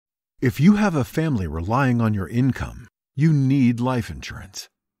If you have a family relying on your income, you need life insurance.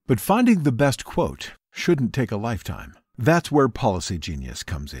 But finding the best quote shouldn't take a lifetime. That's where Policy Genius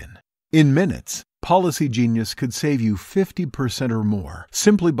comes in. In minutes, Policy Genius could save you 50% or more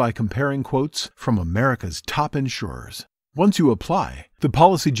simply by comparing quotes from America's top insurers. Once you apply, the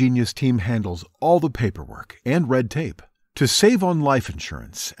Policy Genius team handles all the paperwork and red tape. To save on life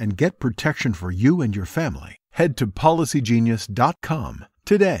insurance and get protection for you and your family, head to policygenius.com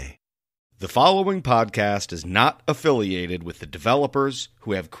today. The following podcast is not affiliated with the developers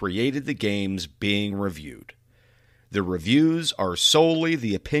who have created the games being reviewed. The reviews are solely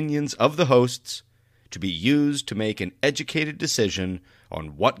the opinions of the hosts, to be used to make an educated decision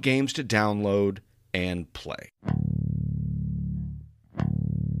on what games to download and play.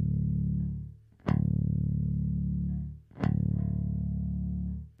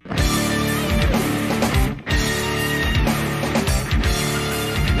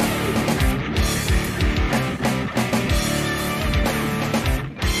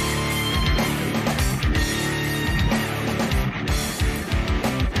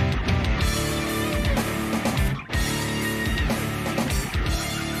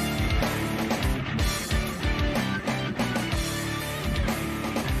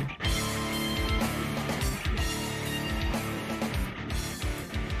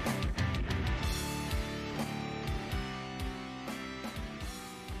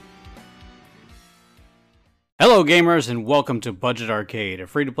 Hello gamers and welcome to Budget Arcade, a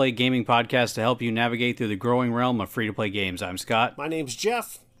free-to-play gaming podcast to help you navigate through the growing realm of free-to-play games. I'm Scott. My name's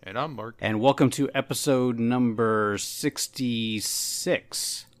Jeff. And I'm Mark. And welcome to episode number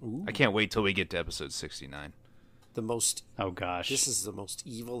 66. Ooh. I can't wait till we get to episode 69. Oh gosh. This is the most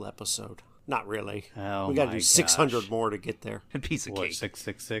evil episode. Not really. Oh, we got to do 600 gosh. more to get there. A piece of cake.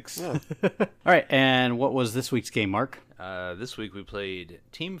 666? Yeah. All right, and what was this week's game, Mark? This week we played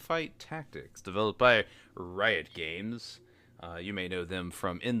Teamfight Tactics, developed by Riot Games. You may know them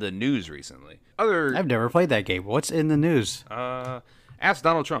from In the News recently. I've never played that game. What's in the news? Ask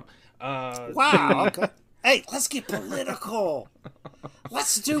Donald Trump. Wow. Okay. Hey, let's get political.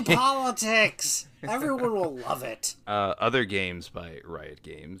 Let's do politics. Everyone will love it. Other games by Riot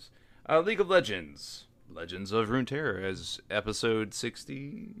Games. League of Legends. Legends of Runeterra as episode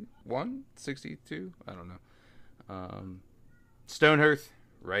 61? 62? I don't know. Stonehearth,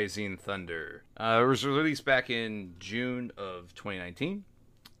 Rising Thunder. It was released back in June of 2019,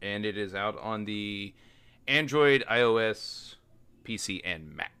 and it is out on the Android, iOS, PC,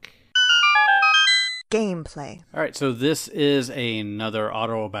 and Mac. Gameplay. All right, so this is another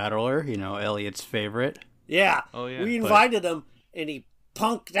auto battler, Elliot's favorite. Yeah. Oh, yeah. We invited him, and he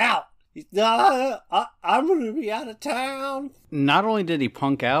punked out. I'm going to be out of town. Not only did he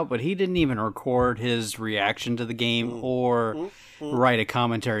punk out, but he didn't even record his reaction to the game or write a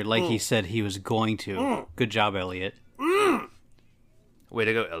commentary like he said he was going to. Good job, Elliot. Way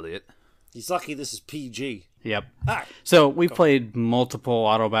to go, Elliot. He's lucky this is PG. Yep. All right. So we've played multiple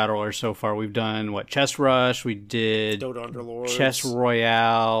auto battlers so far. We've done Chess Rush. We did Dota Underlords. Chess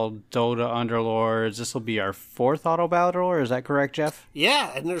Royale, Dota Underlords. This will be our fourth auto battler. Is that correct, Jeff?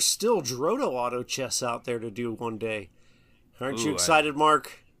 Yeah, and there's still Drodo Auto Chess out there to do one day. Aren't you excited,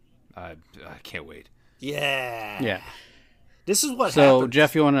 Mark? I can't wait. Yeah. Yeah. This is what So, happens.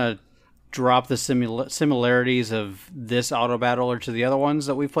 Jeff, you want to drop the similarities of this auto battler to the other ones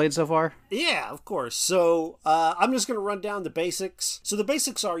that we've played so far? Yeah, of course. So I'm just going to run down the basics. So the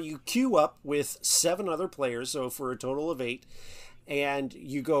basics are you queue up with 7 other players, so for a total of 8, and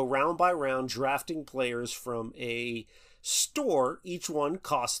you go round by round drafting players from a store, each one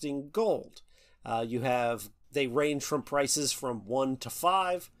costing gold. They range from prices from 1 to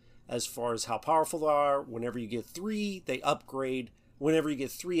 5 as far as how powerful they are. Whenever you get 3, they upgrade. Whenever you get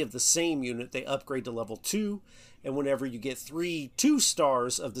 3 of the same unit, they upgrade to level 2. And whenever you get 3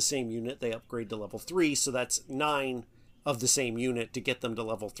 2-stars of the same unit, they upgrade to level 3. So that's 9 of the same unit to get them to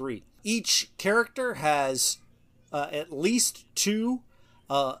level 3. Each character has at least 2,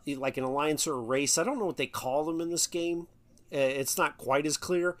 like an alliance or a race. I don't know what they call them in this game. It's not quite as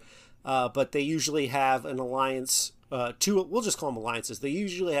clear. But they usually have an alliance, 2, we'll just call them alliances. They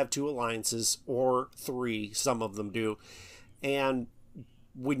usually have 2 alliances or 3, some of them do. And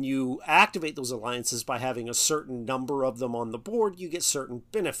when you activate those alliances by having a certain number of them on the board, you get certain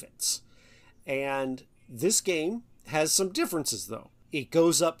benefits. And this game has some differences, though. It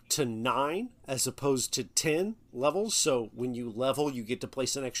goes up to 9 as opposed to 10 levels. So when you level, you get to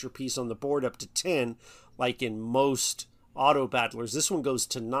place an extra piece on the board up to 10, like in most auto battlers. This one goes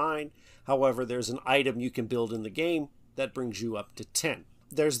to 9. However, there's an item you can build in the game that brings you up to 10.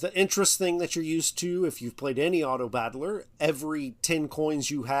 There's the interest thing that you're used to. If you've played any auto battler, every 10 coins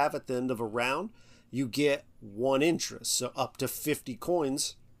you have at the end of a round, you get 1 interest. So up to 50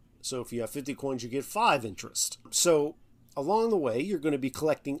 coins. So if you have 50 coins, you get 5 interest. So along the way, you're going to be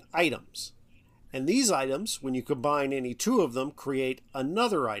collecting items. And these items, when you combine any 2 of them, create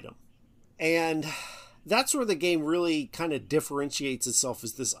another item. And that's where the game really kind of differentiates itself,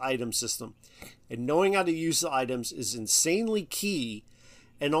 is this item system. And knowing how to use the items is insanely key,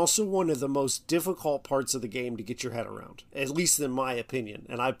 and also one of the most difficult parts of the game to get your head around, at least in my opinion.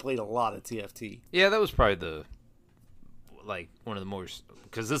 And I played a lot of TFT. Yeah, that was probably one of the more,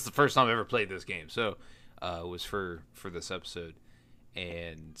 because this is the first time I've ever played this game, so it was for this episode.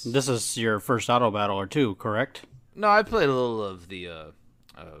 And this is your first auto battle or 2, correct? No, I played a little of the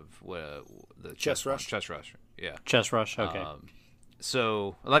Chess Rush. Chess Rush, yeah. Chess Rush, okay.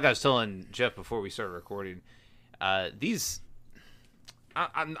 So, like I was telling Jeff before we started recording, I'm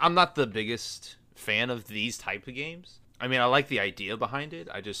not the biggest fan of these type of games. I mean, I like the idea behind it.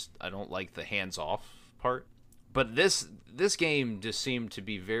 I don't like the hands-off part. But this game just seemed to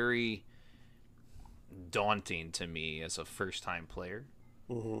be very daunting to me as a first-time player.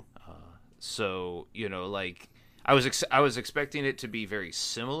 Mm-hmm. So, like I was expecting it to be very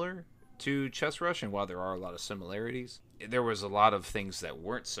similar to Chess Rush, and while there are a lot of similarities, there was a lot of things that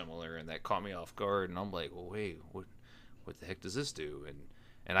weren't similar and that caught me off guard. And I'm like, well, wait, what the heck does this do?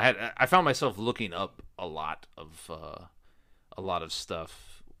 And I found myself looking up a lot of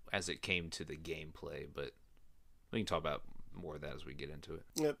stuff as it came to the gameplay, but we can talk about more of that as we get into it.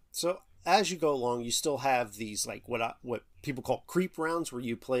 Yep. So as you go along, you still have these like what people call creep rounds, where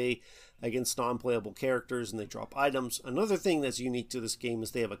you play against non-playable characters and they drop items. Another thing that's unique to this game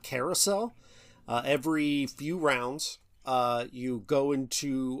is they have a carousel. Every few rounds, you go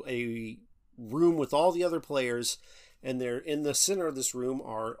into a room with all the other players, and they're in the center of this room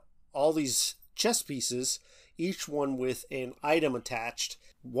are all these chess pieces, each one with an item attached,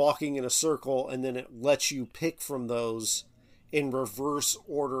 walking in a circle, and then it lets you pick from those in reverse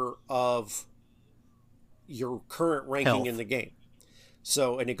order of your current ranking in the game.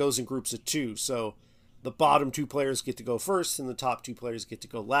 So, and it goes in groups of 2. So the bottom 2 players get to go first and the top 2 players get to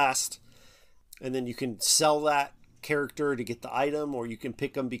go last. And then you can sell that character to get the item, or you can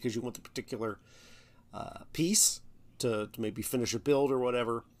pick them because you want the particular piece to maybe finish a build or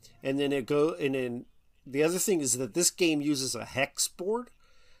whatever. And then then the other thing is that this game uses a hex board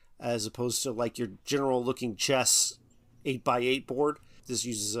as opposed to like your general looking chess 8x8 board. This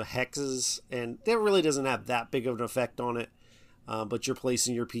uses a hexes, and that really doesn't have that big of an effect on it. But you're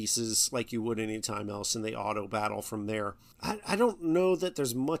placing your pieces like you would any time else, and they auto battle from there. I don't know that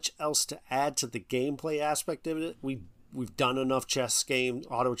there's much else to add to the gameplay aspect of it. We've done enough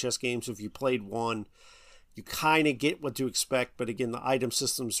auto chess games. So if you played one, you kind of get what to expect. But again, the item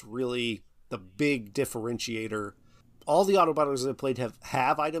system's really the big differentiator. All the auto battlers I've played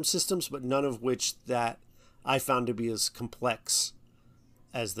have item systems, but none of which that I found to be as complex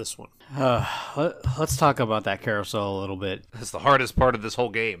as this one. Let's talk about that carousel a little bit. That's the hardest part of this whole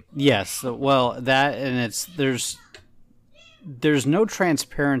game. Yes, well, that, and there's no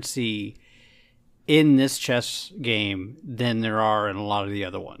transparency in this chess game than there are in a lot of the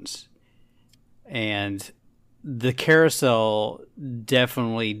other ones. And the carousel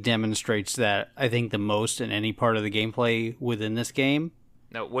definitely demonstrates that, I think, the most in any part of the gameplay within this game.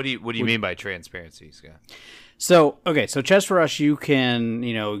 Now, what do you mean by transparency, Scott? So Chess Rush, you can,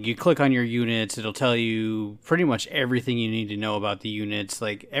 you click on your units, it'll tell you pretty much everything you need to know about the units.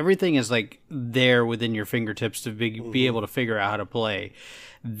 Like, everything is like there within your fingertips to be able to figure out how to play.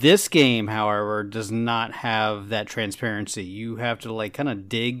 This game, however, does not have that transparency. You have to like kind of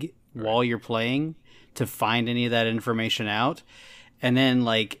dig while you're playing to find any of that information out. And then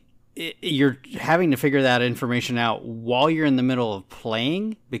like you're having to figure that information out while you're in the middle of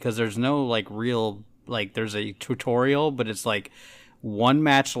playing, because there's no like real, like there's a tutorial, but it's like one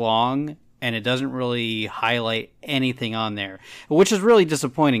match long and it doesn't really highlight anything on there, which is really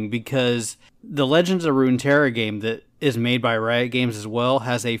disappointing, because the Legends of Runeterra game that is made by Riot Games as well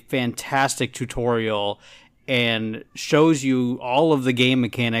has a fantastic tutorial and shows you all of the game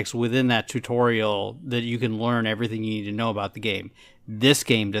mechanics within that tutorial that you can learn everything you need to know about the game. This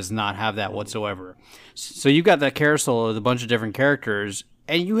game does not have that whatsoever. So you've got that carousel with a bunch of different characters,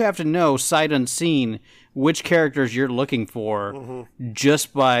 and you have to know sight unseen which characters you're looking for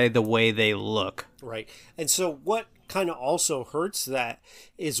just by the way they look. Right. And so what kind of also hurts that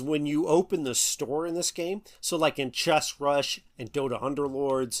is when you open the store in this game. So like in Chess Rush and Dota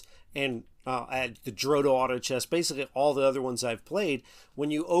Underlords and at the Drodo Auto Chess, basically all the other ones I've played,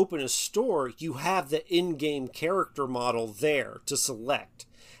 when you open a store, you have the in-game character model there to select.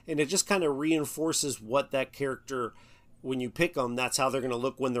 And it just kind of reinforces what that character, when you pick them, that's how they're going to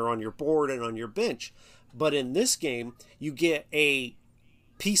look when they're on your board and on your bench. But in this game, you get a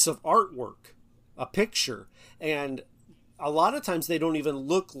piece of artwork, a picture, and a lot of times they don't even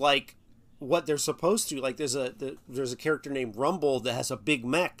look like what they're supposed to. Like there's a character named Rumble that has a big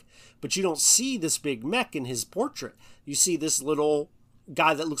mech, but you don't see this big mech in his portrait. You see this little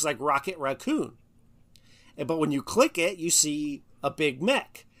guy that looks like Rocket Raccoon. But when you click it, you see a big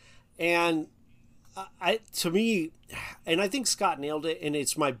mech. And to me, and I think Scott nailed it, and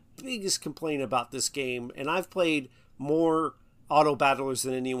it's my biggest complaint about this game, and I've played more auto battlers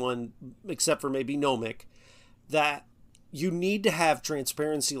than anyone except for maybe Nomic, that you need to have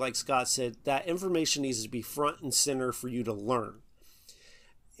transparency, like Scott said. That information needs to be front and center for you to learn.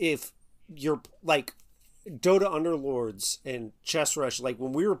 If you're like Dota Underlords and Chess Rush, like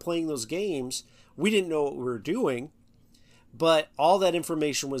when we were playing those games, we didn't know what we were doing, but all that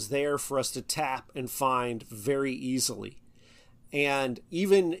information was there for us to tap and find very easily. And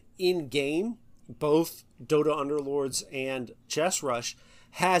even in game, both Dota Underlords and Chess Rush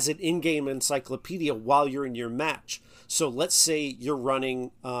has an in-game encyclopedia while you're in your match. So let's say you're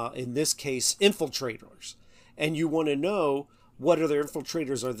running, in this case, infiltrators, and you want to know what other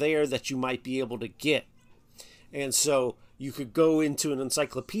infiltrators are there that you might be able to get. And so you could go into an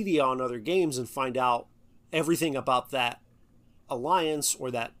encyclopedia on other games and find out everything about that alliance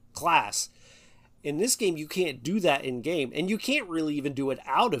or that class. In this game, you can't do that in game, and you can't really even do it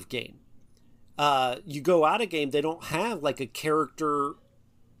out of game. You go out of game, they don't have like a character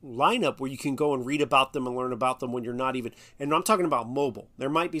lineup where you can go and read about them and learn about them when you're not even, and I'm talking about mobile. There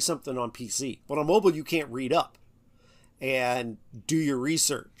might be something on PC, but on mobile you can't read up and do your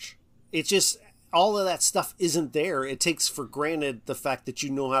research. It's just, all of that stuff isn't there. It takes for granted the fact that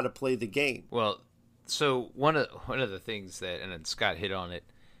you know how to play the game. Well, so one of the things that, and then Scott hit on it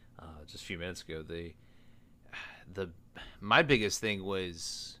just a few minutes ago, my biggest thing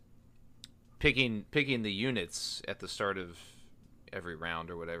was picking the units at the start of every round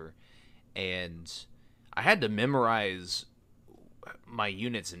or whatever, and I had to memorize my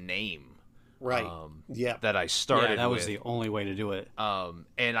unit's name. Right. That I started. Yeah, that was with. the only way to do it.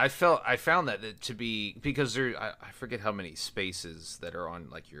 And I found that to be, because I forget how many spaces that are on,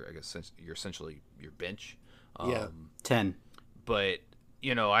 like, your, I guess you're essentially your bench. 10. But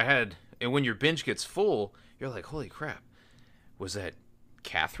I had, and when your bench gets full, you're like, holy crap, was that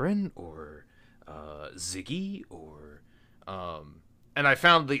Catherine or Ziggy or and I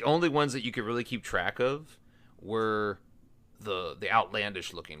found the only ones that you could really keep track of were the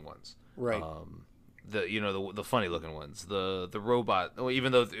outlandish looking ones. Right. The funny looking ones, the robot,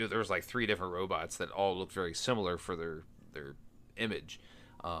 even though there's like 3 different robots that all look very similar for their image.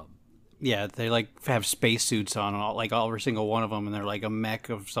 Yeah, they like have spacesuits on, like every single one of them, and they're like a mech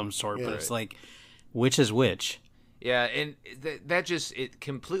of some sort. Yeah. But it's like, which is which? Yeah, and that just, it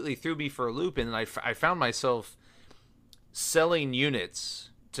completely threw me for a loop, and I found myself selling units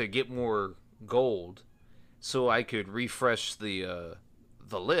to get more gold, so I could refresh the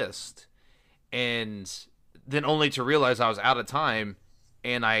list, and then only to realize I was out of time,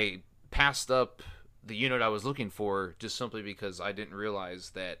 and I passed up the unit I was looking for just simply because I didn't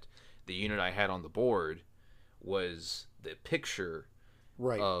realize that the unit I had on the board was the picture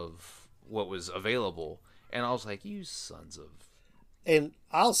of what was available. And I was like, you sons of... And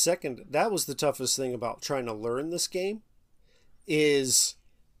I'll second, that was the toughest thing about trying to learn this game, is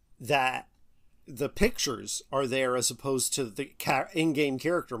that the pictures are there as opposed to the in-game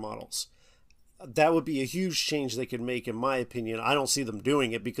character models. That would be a huge change they could make, in my opinion. I don't see them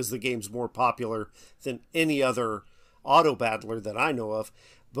doing it because the game's more popular than any other auto battler that I know of.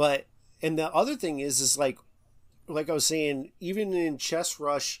 But, and the other thing is like I was saying, even in Chess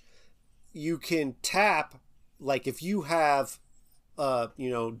Rush, you can tap, like if you have,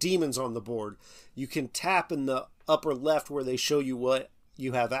 demons on the board, you can tap in the upper left where they show you what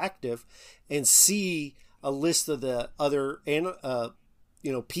you have active and see a list of the other,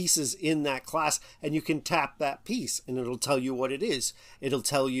 pieces in that class, and you can tap that piece and it'll tell you what it is. It'll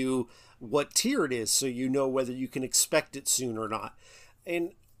tell you what tier it is, so you know whether you can expect it soon or not.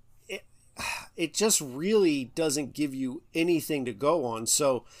 And it just really doesn't give you anything to go on.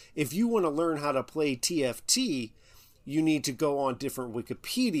 So if you want to learn how to play TFT, you need to go on different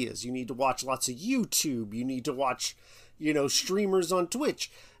Wikipedias. You need to watch lots of YouTube. You need to watch, streamers on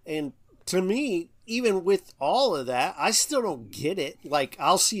Twitch. And to me, even with all of that, I still don't get it. Like,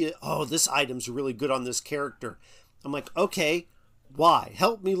 I'll see it, oh, this item's really good on this character. I'm like, okay, why?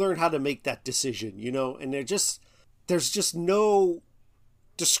 Help me learn how to make that decision, you know? And there's just no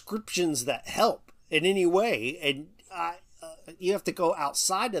descriptions that help in any way. And you have to go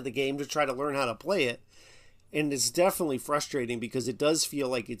outside of the game to try to learn how to play it. And it's definitely frustrating because it does feel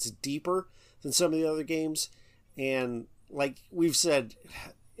like it's deeper than some of the other games. And like we've said,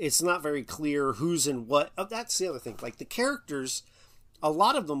 it's not very clear who's in what. Oh, that's the other thing. Like the characters, a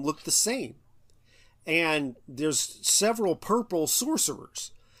lot of them look the same. And there's several purple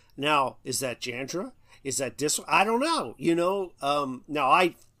sorcerers. Now, is that Jandra? Is that I don't know. You know, now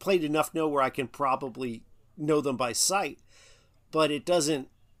I played enough know where I can probably know them by sight, but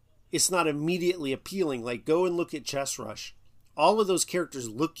it's not immediately appealing. Like, go and look at Chess Rush. All of those characters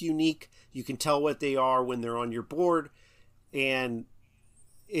look unique. You can tell what they are when they're on your board, and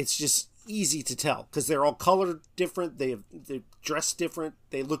it's just easy to tell because they're all colored different. They're dressed different.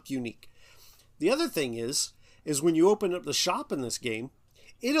 They look unique. The other thing is when you open up the shop in this game,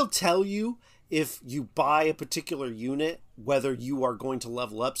 it'll tell you if you buy a particular unit, whether you are going to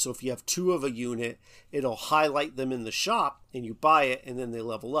level up. So if you have 2 of a unit, it'll highlight them in the shop and you buy it and then they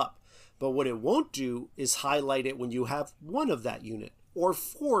level up. But what it won't do is highlight it when you have 1 of that unit or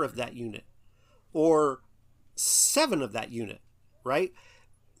 4 of that unit or 7 of that unit, right?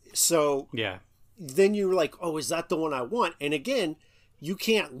 So yeah, then you're like, oh, is that the one I want? And again, you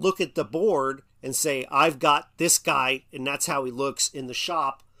can't look at the board and say, I've got this guy and that's how he looks in the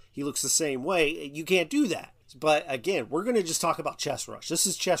shop. He looks the same way. You can't do that. But again, we're going to just talk about Chess Rush. This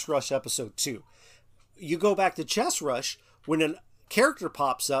is Chess Rush episode 2. You go back to Chess Rush, when a character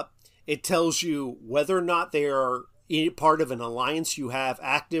pops up, it tells you whether or not they are part of an alliance you have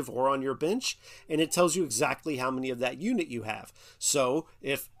active or on your bench, and it tells you exactly how many of that unit you have. So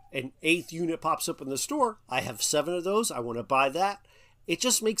if an 8th unit pops up in the store, I have 7 of those, I want to buy that. It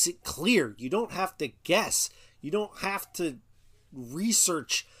just makes it clear. You don't have to guess. You don't have to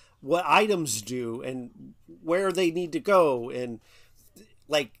research what items do and where they need to go. And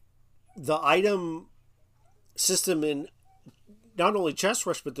like the item system in not only Chess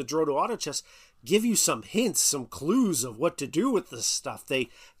Rush, but the Draw to Auto Chess give you some hints, some clues of what to do with this stuff. They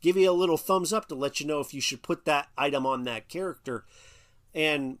give you a little thumbs up to let you know if you should put that item on that character.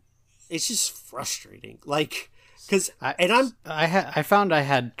 And it's just frustrating. Like, I found I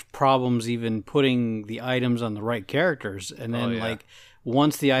had problems even putting the items on the right characters, and then like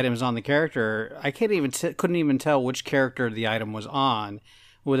once the item's on the character, I couldn't even tell which character the item was on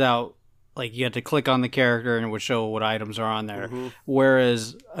without, like, you had to click on the character and it would show what items are on there. Mm-hmm.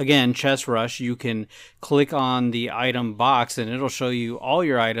 Whereas again, Chess Rush, you can click on the item box and it'll show you all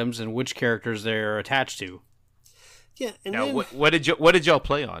your items and which characters they're attached to. Yeah. And now, then, what did y'all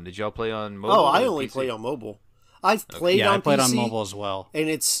play on? Did y'all play on mobile? Oh, I only play on mobile. I've played on I played PC, on mobile as well, and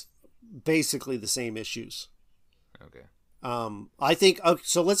it's basically the same issues. Okay. I think. Okay,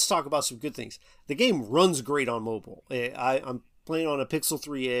 so let's talk about some good things. The game runs great on mobile. I'm playing on a Pixel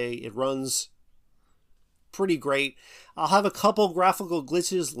 3a. It runs pretty great. I'll have a couple graphical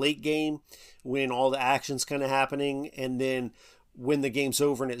glitches late game when all the action's kind of happening, and then when the game's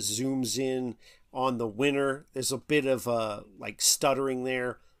over and it zooms in on the winner, there's a bit of like stuttering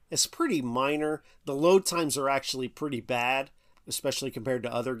there. It's pretty minor. The load times are actually pretty bad, especially compared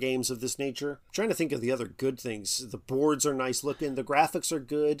to other games of this nature. I'm trying to think of the other good things. The boards are nice looking. The graphics are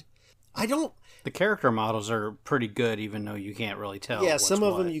good. The character models are pretty good, even though you can't really tell. Yeah, some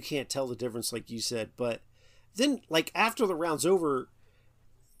of them you can't tell the difference, like you said. But then, like, after the round's over,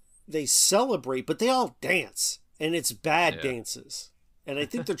 they celebrate, but they all dance. And it's bad dances. And I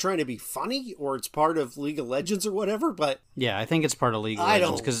think they're trying to be funny, or it's part of League of Legends or whatever, but... Yeah, I think it's part of League of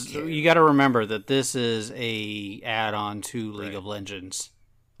Legends, because you got to remember that this is a add-on to League of Legends.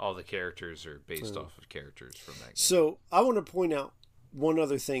 All the characters are based off of characters from that game. So, I want to point out one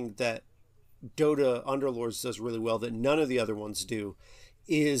other thing that Dota Underlords does really well that none of the other ones do,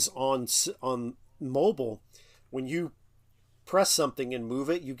 is on mobile, when you press something and move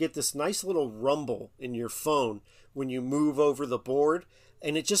it, you get this nice little rumble in your phone when you move over the board,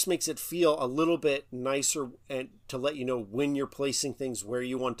 and it just makes it feel a little bit nicer and to let you know when you're placing things where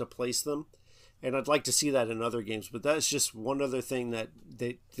you want to place them. And I'd like to see that in other games, but that's just one other thing that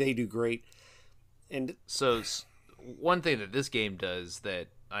they do great. And so one thing that this game does that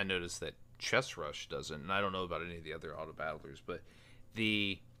I noticed that Chess Rush doesn't, and I don't know about any of the other auto battlers, but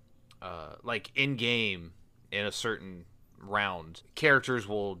the like in game in a certain round, characters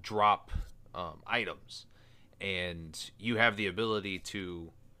will drop items, and you have the ability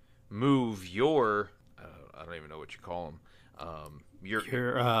to move your I don't even know what you call them, your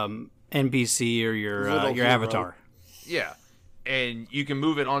NPC or your Hero. avatar. Yeah, and you can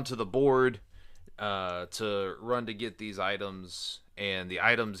move it onto the board to run to get these items, and the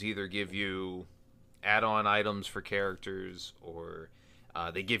items either give you add-on items for characters, or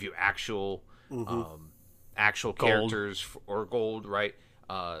they give you actual Gold. characters or gold, right?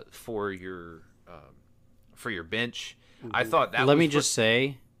 For your bench. I thought that. Let me just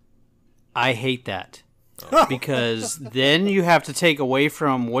say, I hate that. Because then you have to take away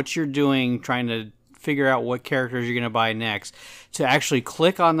from what you're doing, trying to figure out what characters you're going to buy next, to actually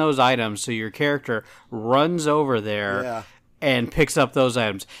click on those items so your character runs over there and picks up those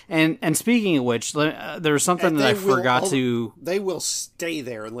items. And speaking of which, there's something that I forgot to... They will stay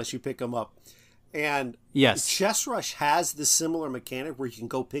there unless you pick them up. And yes, Chess Rush has this similar mechanic where you can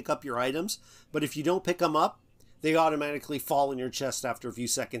go pick up your items, but if you don't pick them up, they automatically fall in your chest after a few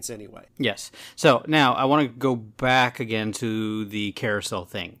seconds anyway. Yes. So now I want to go back again to the carousel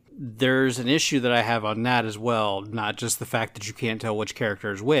thing. There's an issue that I have on that as well, not just the fact that you can't tell which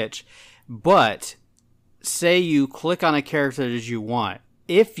character is which, but say you click on a character that you want.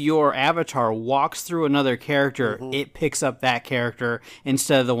 If your avatar walks through another character, it picks up that character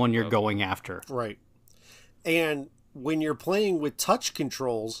instead of the one you're going after. Right. And when you're playing with touch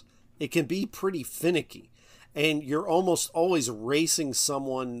controls, it can be pretty finicky. And you're almost always racing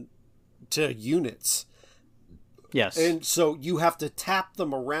someone to units. Yes. And so you have to tap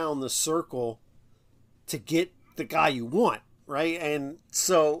them around the circle to get the guy you want, right? And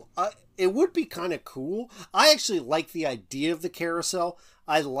so it would be kind of cool. I actually like the idea of the carousel.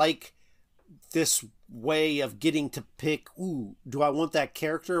 I like this way of getting to pick, do I want that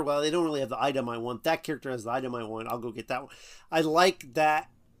character? Well, they don't really have the item I want. That character has the item I want. I'll go get that one. I like that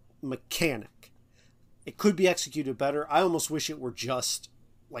mechanic. It could be executed better. I almost wish it were just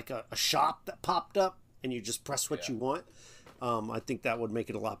like a shop that popped up and you just press what you want. I think that would make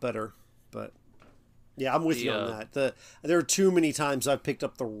it a lot better. But yeah, I'm with you on that. There are too many times I've picked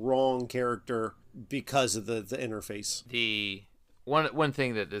up the wrong character because of the interface. The one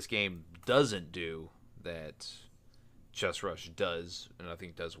thing that this game doesn't do that Chess Rush does, and I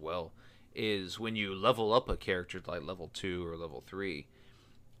think does well, is when you level up a character like level 2 or level 3,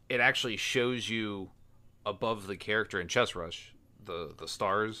 it actually shows you above the character in Chess Rush the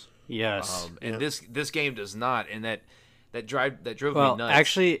stars. Yes. And this game does not, and that drove me nuts. Well,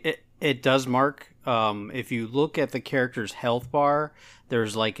 actually, it does, Mark. If you look at the character's health bar,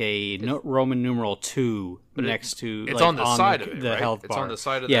 there's like a Roman numeral 2 next to. It's like, on the side of it, the right? health It's bar. on the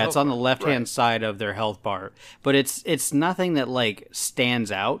side of the yeah, health it's on the bar. left-hand Right. side of their health bar, but it's nothing that like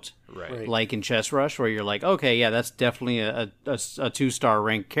stands out. Right. Like in Chess Rush, where you're like, okay, yeah, that's definitely a 2-star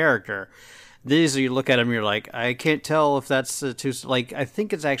ranked character. These, you look at them, you're like, I can't tell if that's a 2. Like, I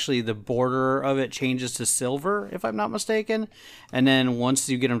think it's actually the border of it changes to silver, if I'm not mistaken, and then once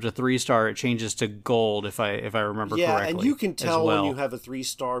you get them to 3-star, it changes to gold, if I remember correctly. Yeah, and you can tell well. when you have a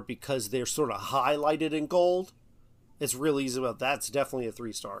 3-star because they're sort of highlighted in gold. It's real easy. Well, that's definitely a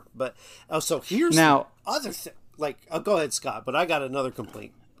 3-star. But so here's Now, the other thing. Like, go ahead, Scott. But I got another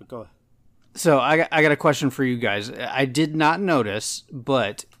complaint. But go ahead. So I got a question for you guys. I did not notice,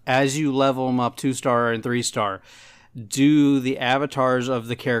 but as you level them up 2-star and 3-star, do the avatars of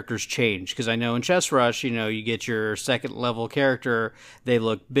the characters change? Because I know in Chess Rush, you get your second level character, they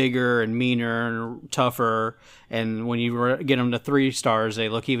look bigger and meaner and tougher, and when you get them to 3 stars, they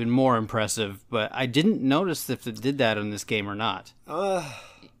look even more impressive. But I didn't notice if it did that in this game or not.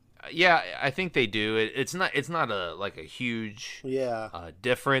 Yeah, I think they do. It's not a huge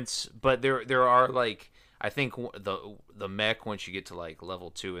difference, but there are like, I think the mech, once you get to like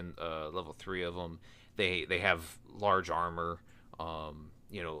level 2 and level 3 of them, they have large armor.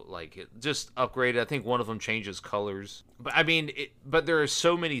 Like it just upgraded. I think one of them changes colors. But I mean, but there are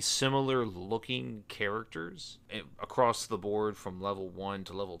so many similar looking characters across the board from level 1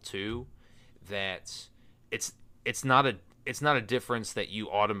 to level 2 that it's not a difference that you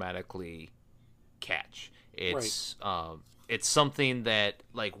automatically catch. It's it's something that,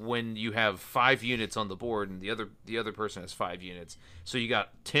 like, when you have 5 units on the board and the other person has 5 units, so you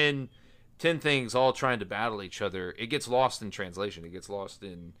got 10 things all trying to battle each other. It gets lost in translation. It gets lost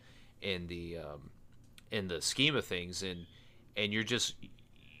in the scheme of things, and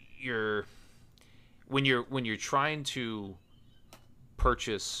when you're trying to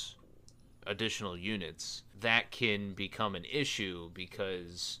purchase additional units, that can become an issue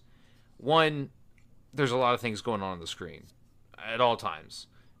because, one, there's a lot of things going on the screen at all times.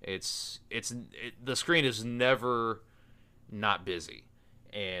 The screen is never not busy,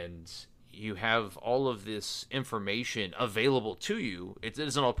 and you have all of this information available to you. It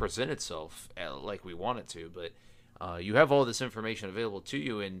doesn't all present itself like we want it to, but you have all this information available to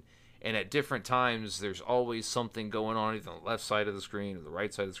you, and And at different times, there's always something going on, either on the left side of the screen or the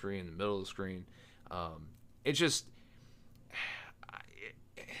right side of the screen, the middle of the screen. It just...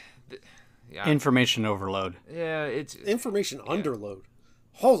 Yeah. Information overload. Yeah, it's... Information underload.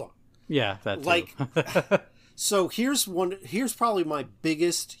 Hold on. Yeah, that too. Like, so here's probably my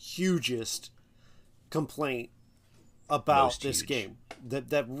biggest, hugest complaint about Most this huge. game.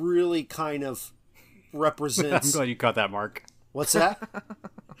 That really kind of represents... I'm glad you caught that, Mark. What's that?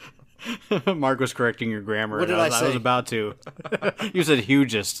 Mark was correcting your grammar. What did and I I say? was about to. You said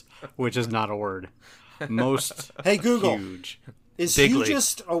hugest, which is not a word. Most Hey, Google. huge. Is Bigly.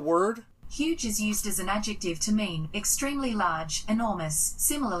 hugest a word? Huge is used as an adjective to mean extremely large, enormous,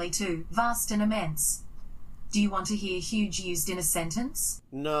 similarly to vast and immense. Do you want to hear huge used in a sentence?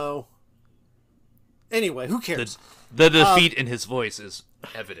 No. Anyway, who cares? The defeat in his voice is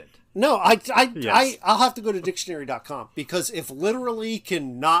evident. No, Yes. I'll have to go to dictionary.com because if literally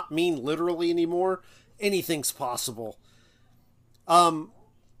can not mean literally anymore, anything's possible. So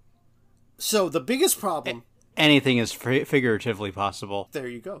the biggest problem... Anything is figuratively possible. There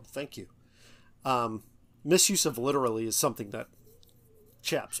you go. Thank you. Misuse of literally is something that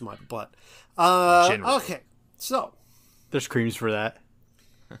chaps my butt. Generally. Okay, so There's creams for that.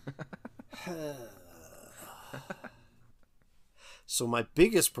 so my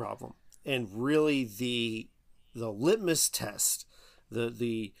biggest problem, and really the litmus test,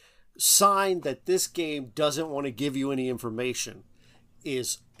 the sign that this game doesn't want to give you any information,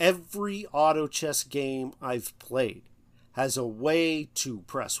 is every auto chess game I've played has a way to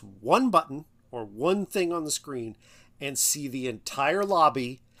press one button or one thing on the screen and see the entire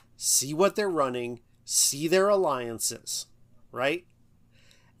lobby, see what they're running, see their alliances, right?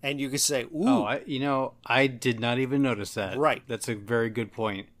 And you could say, ooh. Oh, I did not even notice that. Right. That's a very good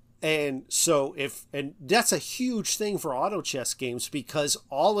point. And so and that's a huge thing for auto chess games because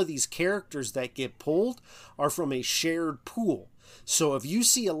all of these characters that get pulled are from a shared pool. So if you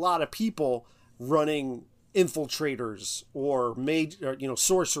see a lot of people running infiltrators or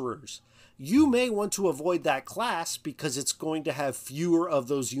sorcerers, you may want to avoid that class because it's going to have fewer of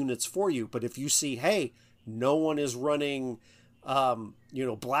those units for you. But if you see, hey, no one is running,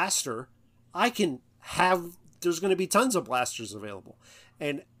 blaster, there's going to be tons of blasters available.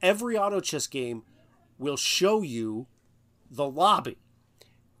 And every auto chess game will show you the lobby.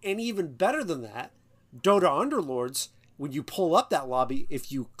 And even better than that, Dota Underlords, when you pull up that lobby,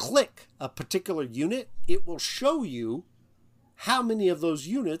 if you click a particular unit, it will show you how many of those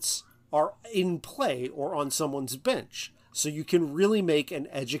units are in play or on someone's bench. So you can really make an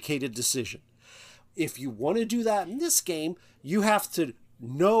educated decision. If you want to do that in this game, you have to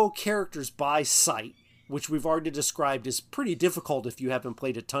know characters by sight, which we've already described is pretty difficult if you haven't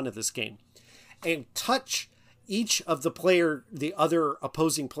played a ton of this game, and touch each of the other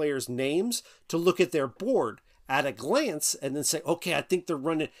opposing players' names to look at their board at a glance and then say, okay, I think they're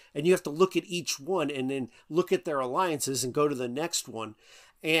running, and you have to look at each one and then look at their alliances and go to the next one.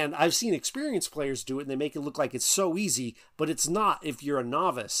 And I've seen experienced players do it and they make it look like it's so easy, but it's not if you're a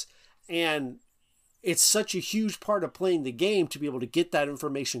novice. And it's such a huge part of playing the game to be able to get that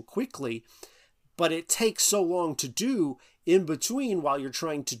information quickly, but it takes so long to do in between while you're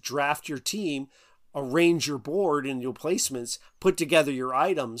trying to draft your team, arrange your board and your placements, put together your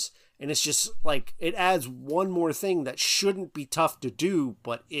items. And it's just like, it adds one more thing that shouldn't be tough to do,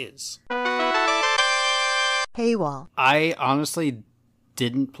 but is. Paywall. I honestly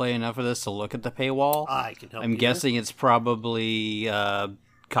didn't play enough of this to look at the paywall. I can help you. I'm guessing it's probably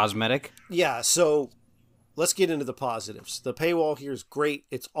cosmetic. Yeah, so let's get into the positives. The paywall here is great.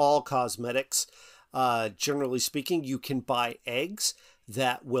 It's all cosmetics. Generally speaking, you can buy eggs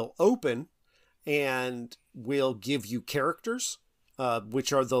that will open and will give you characters,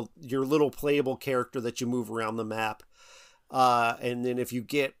 which are your little playable character that you move around the map. And then if you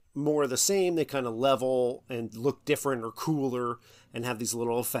get more of the same, they kind of level and look different or cooler and have these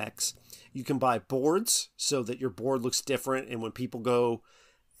little effects. You can buy boards so that your board looks different. And when people go,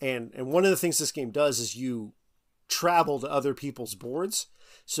 and one of the things this game does is you travel to other people's boards.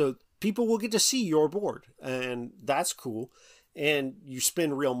 So people will get to see your board, and that's cool. And you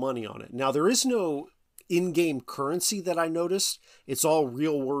spend real money on it. Now, there is no in-game currency that I noticed. It's all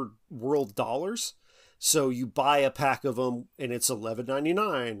real world dollars. So you buy a pack of them and it's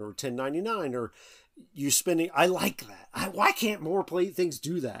 $11.99 or $10.99, or you spending. I like that. Why can't more things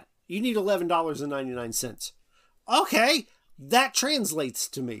do that? You need $11.99. Okay, that translates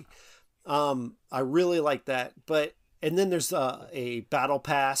to me. I really like that. And then there's a battle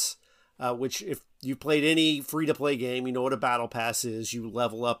pass, which if you played any free-to-play game, you know what a battle pass is. You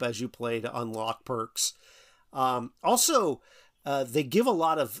level up as you play to unlock perks. Also, They give a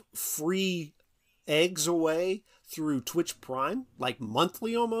lot of free eggs away through Twitch Prime, like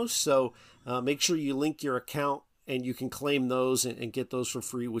monthly almost. So make sure you link your account and you can claim those and get those for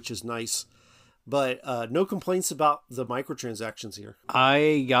free, which is nice. But no complaints about the microtransactions here.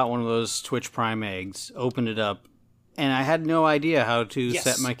 I got one of those Twitch Prime eggs, opened it up, and I had no idea how to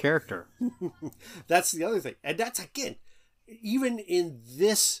set my character. That's the other thing. And that's, again, even in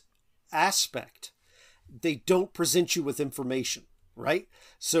this aspect, they don't present you with information, right?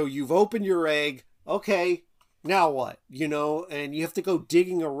 So you've opened your egg. Okay, now what? You know, and you have to go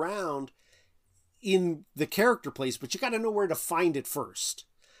digging around in the character place, but you got to know where to find it first.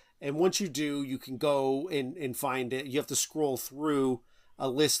 And once you do, you can go and find it. You have to scroll through a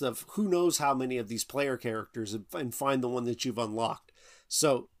list of who knows how many of these player characters and find the one that you've unlocked.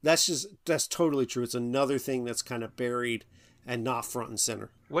 So that's totally true. It's another thing that's kind of buried and not front and center.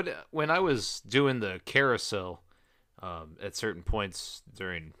 When I was doing the carousel at certain points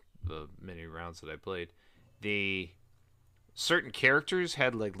during the many rounds that I played, the certain characters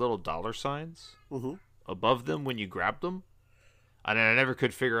had like little dollar signs above them when you grabbed them. And I never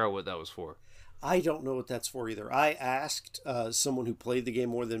could figure out what that was for. I don't know what that's for either. I asked someone who played the game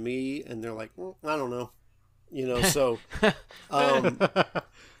more than me, and they're like, I don't know. You know, so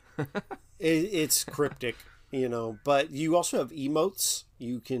it's cryptic, you know. But you also have emotes.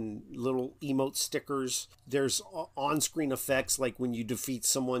 You can, little emote stickers. There's on-screen effects, like when you defeat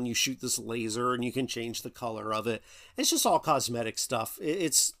someone, you shoot this laser, and you can change the color of it. It's just all cosmetic stuff.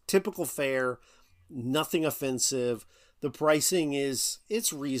 It's typical fare, nothing offensive. The pricing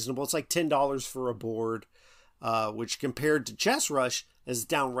it's reasonable. It's like $10 for a board, which compared to Chess Rush is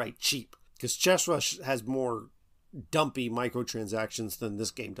downright cheap, because Chess Rush has more dumpy microtransactions than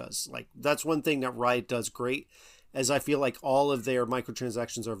this game does. Like, that's one thing that Riot does great, as I feel like all of their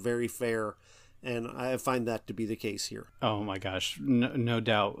microtransactions are very fair, and I find that to be the case here. Oh my gosh, no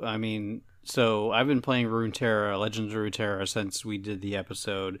doubt. I mean, so I've been playing Runeterra, Legends of Runeterra, since we did the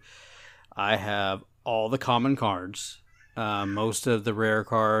episode. I have all the common cards. Most of the rare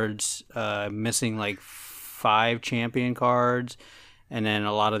cards, missing like 5 champion cards, and then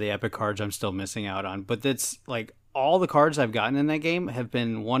a lot of the epic cards I'm still missing out on. But that's like all the cards I've gotten in that game have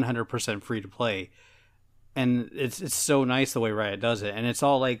been 100% free to play, and it's so nice the way Riot does it. And it's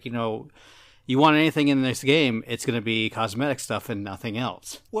all like, you know, you want anything in this game, it's going to be cosmetic stuff and nothing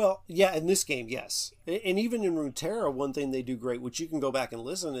else. Well, yeah, in this game, yes, and even in Runeterra, one thing they do great, which you can go back and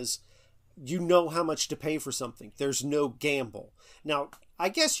listen, is you know how much to pay for something. There's no gamble. Now, I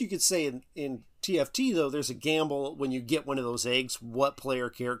guess you could say in TFT, though, there's a gamble when you get one of those eggs, what player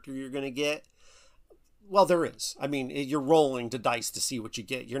character you're going to get. Well, there is. I mean, you're rolling the dice to see what you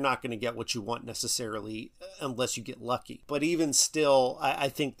get. You're not going to get what you want necessarily unless you get lucky. But even still, I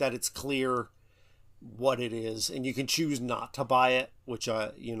think that it's clear what it is, and you can choose not to buy it, which,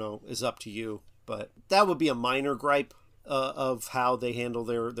 you know, is up to you. But that would be a minor gripe of how they handle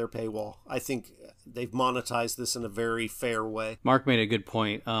their paywall. I think they've monetized this in a very fair way. Mark made a good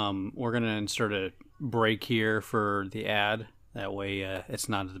point. We're going to insert a break here for the ad. That way it's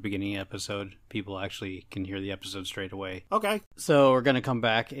not at the beginning of the episode. People actually can hear the episode straight away. Okay. So we're going to come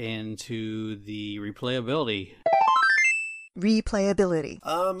back into the replayability. Replayability.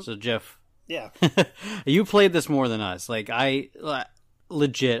 So Jeff. Yeah. You played this more than us. Like, I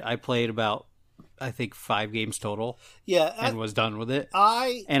played about, I think, 5 games total. Yeah. And was done with it.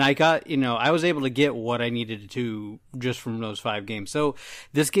 And I got, you know, I was able to get what I needed to just from those 5 games. So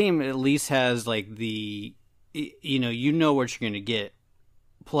this game at least has like the, you know what you're going to get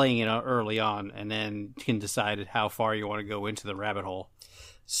playing it early on, and then can decide how far you want to go into the rabbit hole.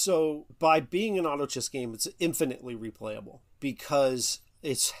 So by being an auto chess game, it's infinitely replayable because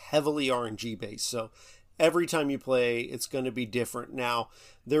it's heavily RNG based. So every time you play, it's going to be different. Now,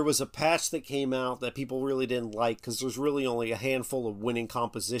 there was a patch that came out that people really didn't like because there's really only a handful of winning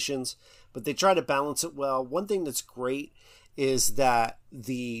compositions, but they try to balance it well. One thing that's great is that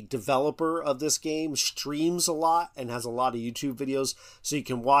the developer of this game streams a lot and has a lot of YouTube videos, so you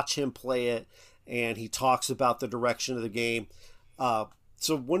can watch him play it, and he talks about the direction of the game.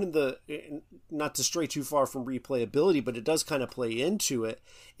 So one of the, not to stray too far from replayability, but it does kind of play into it.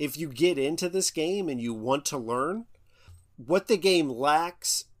 If you get into this game and you want to learn what the game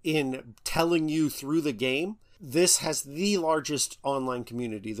lacks in telling you through the game, this has the largest online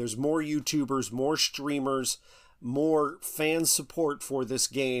community. There's more YouTubers, more streamers, more fan support for this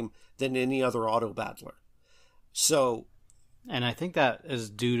game than any other auto battler. So, and I think that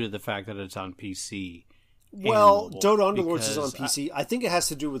is due to the fact that it's on PC. Well, Dota Underlords is on PC. I think it has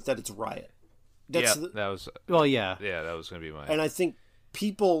to do with that it's Riot. That was... Well, yeah. Yeah, that was going to be my... And I think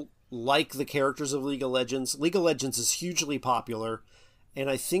people like the characters of League of Legends. League of Legends is hugely popular, and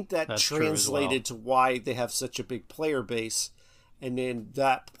I think that's translated to why they have such a big player base. And then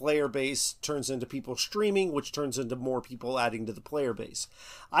that player base turns into people streaming, which turns into more people adding to the player base.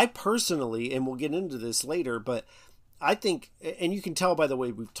 I personally, and we'll get into this later, but I think, and you can tell by the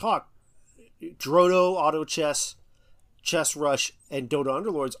way we've talked, Drodo, Auto Chess, Chess Rush, and Dota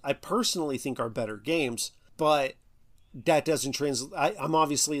Underlords, I personally think are better games, but that doesn't translate. I'm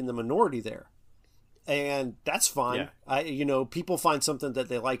obviously in the minority there, and that's fine. Yeah. People find something that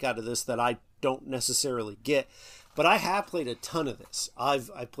they like out of this that I don't necessarily get, but I have played a ton of this.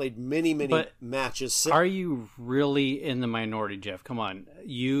 I've played many matches. Are you really in the minority, Jeff? Come on,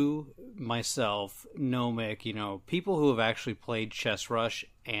 you, myself, Nomic, people who have actually played Chess Rush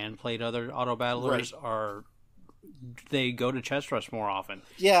and played other auto battlers they go to Chess Rush more often.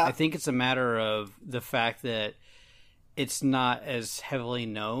 Yeah, I think it's a matter of the fact that it's not as heavily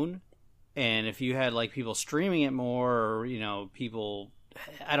known, and if you had like people streaming it more, or people,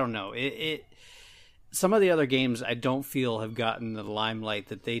 I don't know, it some of the other games I don't feel have gotten the limelight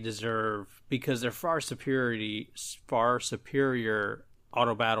that they deserve because they're far superior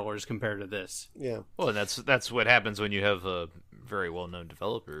auto battlers compared to this. Yeah. Well, and that's what happens when you have a very well-known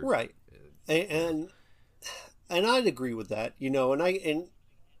developer, right? And I'd agree with that,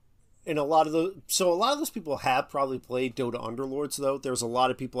 and a lot of those people have probably played Dota Underlords, though. There's a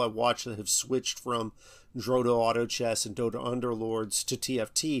lot of people I watched that have switched from Drodo Auto Chess and Dota Underlords to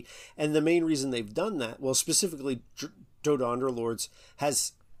TFT, and the main reason they've done that, well, specifically Dota Underlords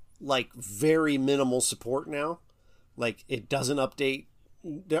has like very minimal support now. Like it doesn't update.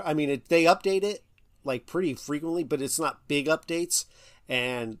 I mean, they update it like pretty frequently, but it's not big updates,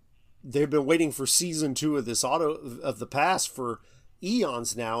 and they've been waiting for season 2 of this of the pass for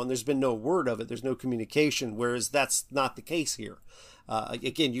eons now, and there's been no word of it. There's no communication, whereas that's not the case here.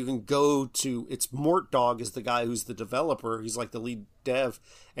 Again, you can go to, it's Mort Dog is the guy who's the developer. He's like the lead dev,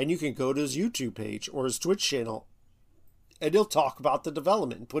 and you can go to his YouTube page or his Twitch channel, and he'll talk about the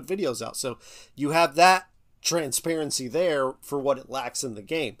development and put videos out. So you have that transparency there for what it lacks in the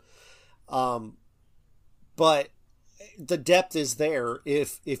game. But the depth is there.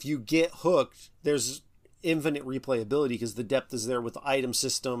 If you get hooked, there's infinite replayability because the depth is there with the item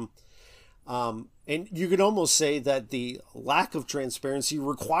system. And you could almost say that the lack of transparency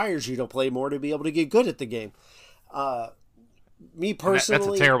requires you to play more to be able to get good at the game. Me personally...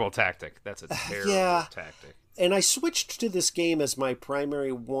 That's a terrible tactic. That's a terrible tactic. And I switched to this game as my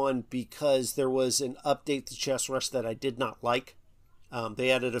primary one because there was an update to Chess Rush that I did not like.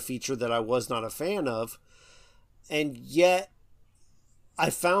 They added a feature that I was not a fan of. And yet, I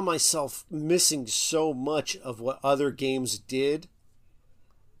found myself missing so much of what other games did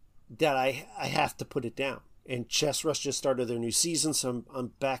that I have to put it down. And Chess Rush just started their new season, so I'm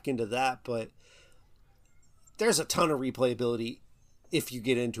back into that. But there's a ton of replayability if you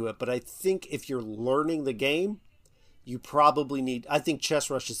get into it. But I think if you're learning the game, you probably need... I think Chess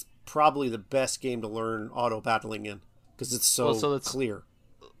Rush is probably the best game to learn auto battling in because it's so clear.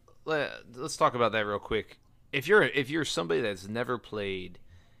 Let's talk about that real quick. If you're somebody that's never played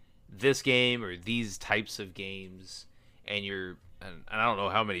this game or these types of games, and I don't know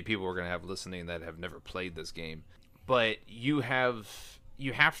how many people we're going to have listening that have never played this game, but you have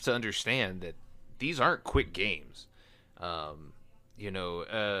to understand that these aren't quick games. An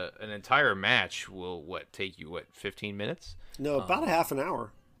entire match will take you 15 minutes? No, about a half an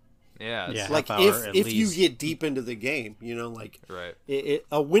hour. Yeah, like if you get deep into the game, right.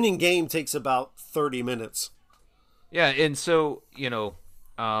 A winning game takes about 30 minutes. Yeah, and so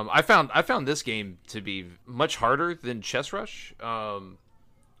I found this game to be much harder than Chess Rush.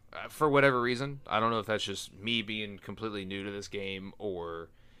 For whatever reason, I don't know if that's just me being completely new to this game or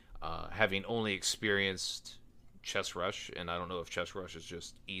having only experienced Chess Rush, and I don't know if Chess Rush is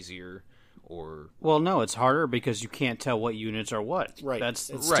just easier or... Well, no, it's harder because you can't tell what units are what. Right. That's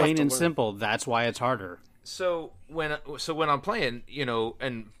plain and simple. That's why it's harder. So when I'm playing,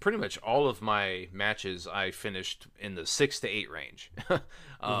 and pretty much all of my matches I finished in the 6 to 8 range.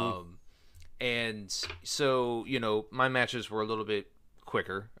 And so, my matches were a little bit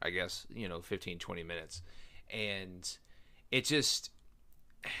quicker, I guess, 15, 20 minutes. And it just,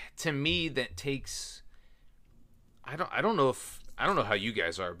 to me, that takes, I don't know how you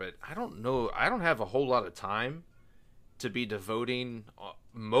guys are, but I don't have a whole lot of time to be devoting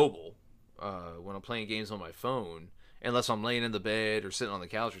mobile when I'm playing games on my phone, unless I'm laying in the bed or sitting on the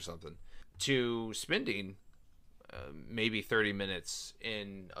couch or something, to spending maybe 30 minutes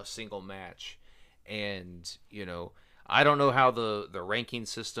in a single match. And, I don't know how the ranking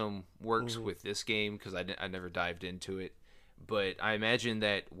system works with this game because I never dived into it. But I imagine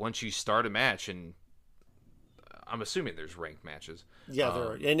that once you start a match, and I'm assuming there's ranked matches. Yeah, there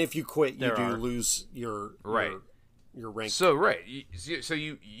are. And if you quit, you do are. lose your rank. So so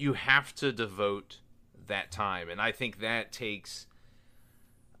you have to devote that time, and I think that takes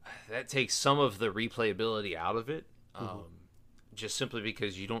some of the replayability out of it, just simply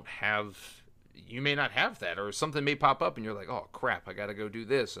because you may not have that, or something may pop up, and you're like, oh crap, I got to go do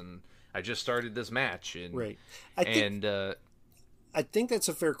this, and I just started this match, and Right. I think that's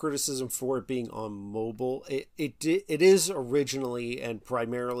a fair criticism for it being on mobile. It is originally and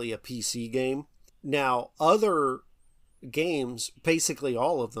primarily a PC game. Now, other games, basically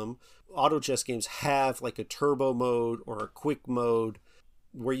all of them, auto chess games have like a turbo mode or a quick mode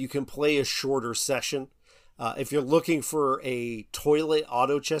where you can play a shorter session. If you're looking for a toilet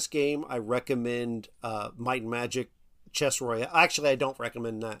auto chess game, I recommend Might and Magic Chess Royale. Actually, I don't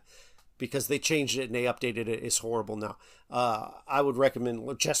recommend that, because they changed it and they updated it. It's horrible now. I would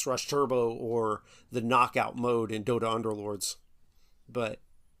recommend Chess Rush Turbo or the Knockout mode in Dota Underlords. But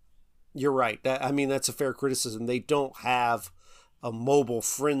you're right. That's a fair criticism. They don't have a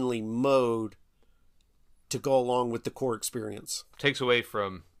mobile-friendly mode to go along with the core experience. Takes away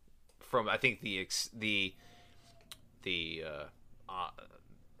from I think the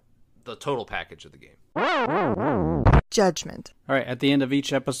total package of the game. Judgment. All right. At the end of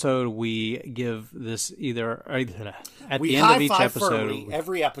each episode, we give this either at We the end high of each five episode. firmly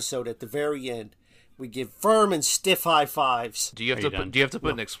every episode. At the very end, we give firm and stiff high fives. Do you have Are to you done? put, do you have to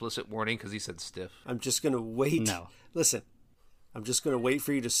put an explicit warning because he said stiff? I'm just gonna wait. No. Listen, I'm just gonna wait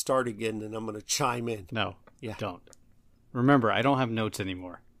for you to start again, and I'm gonna chime in. No, Yeah. don't. Remember, I don't have notes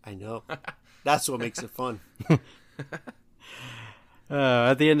anymore. I know. That's what makes it fun.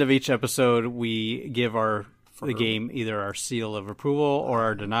 At the end of each episode, we give the game either our seal of approval or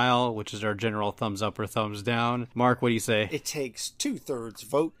our denial, which is our general thumbs up or thumbs down. Mark, what do you say? It takes 2/3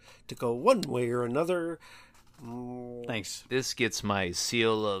 vote to go one way or another. Thanks. This gets my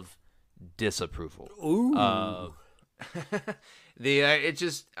seal of disapproval. Ooh.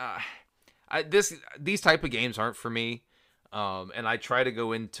 These type of games aren't for me, and I try to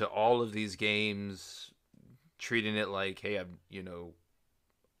go into all of these games treating it like, hey,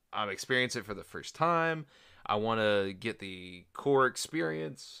 I'm experiencing it for the first time. I want to get the core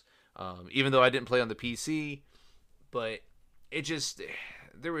experience, even though I didn't play on the PC. But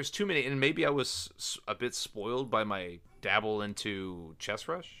there was too many, and maybe I was a bit spoiled by my dabble into Chess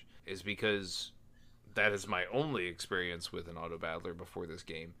Rush, is because that is my only experience with an auto battler before this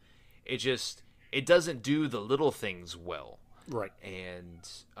game. It doesn't do the little things well. Right. And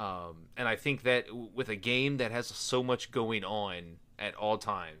I think that with a game that has so much going on at all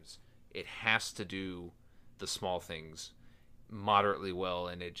times, it has to do the small things moderately well,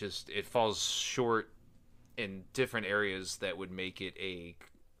 and it falls short in different areas that would make it a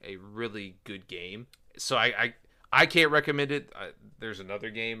really good game. So I can't recommend it. There's another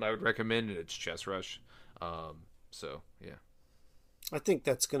game I would recommend, and it's Chess Rush. So yeah, I think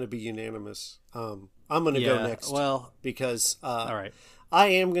that's going to be unanimous. I'm going to go next. Well, because all right. I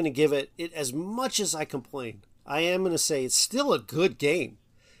am going to give it as much as I complain. I am going to say it's still a good game.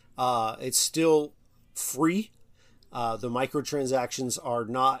 It's still free. The microtransactions are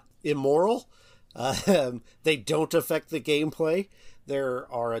not immoral. They don't affect the gameplay.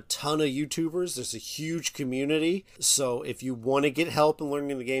 There are a ton of YouTubers. There's a huge community. So if you want to get help in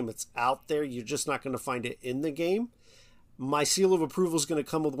learning the game, it's out there. You're just not going to find it in the game. My seal of approval is going to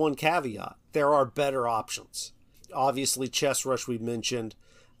come with one caveat. There are better options. Obviously, Chess Rush we mentioned,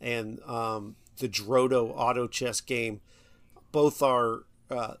 and the Drodo auto chess game, both are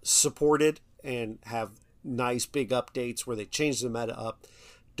supported and have nice big updates where they change the meta up.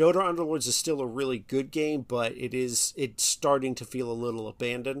 Dota Underlords is still a really good game, but it's starting to feel a little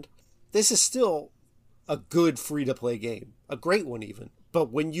abandoned. This is still a good free-to-play game. A great one, even.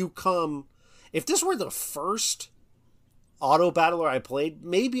 But when you come... If this were the first auto battler I played,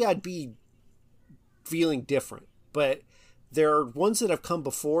 maybe I'd be feeling different. But there are ones that have come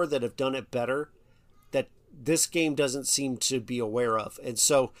before that have done it better that this game doesn't seem to be aware of. And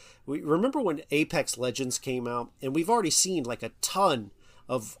so, we remember when Apex Legends came out, and we've already seen like a ton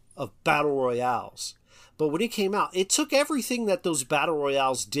of battle royales. But when it came out, it took everything that those battle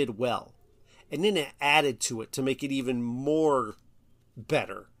royales did well, and then it added to it to make it even more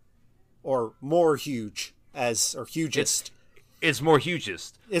better, or more huge, or hugest. It's more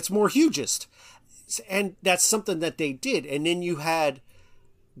hugest. It's more hugest. And that's something that they did. And then you had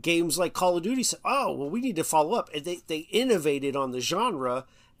games like Call of Duty say, oh, well, we need to follow up. And they innovated on the genre.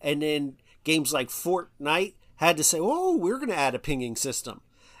 And then games like Fortnite had to say, oh, we're going to add a pinging system.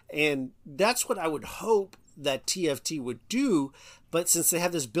 And that's what I would hope that TFT would do, but since they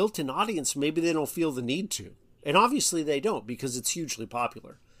have this built-in audience, maybe they don't feel the need to. And obviously they don't, because it's hugely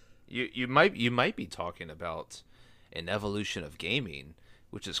popular. You might be talking about an evolution of gaming,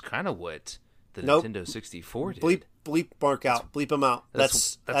 which is kind of what the Nintendo 64 did. Bleep Mark out. Bleep him out.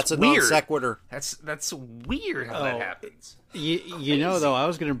 That's a weird. non sequitur. That's weird how that happens. You know, though, I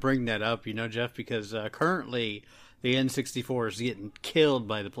was going to bring that up, Jeff, because currently the N64 is getting killed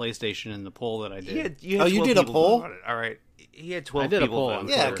by the PlayStation in the poll that I did. You did a poll? All right. He had 12 I did a people poll. vote.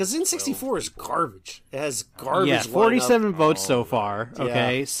 Yeah, because N64 is garbage. It has garbage. Yeah, 47 votes so far. Yeah.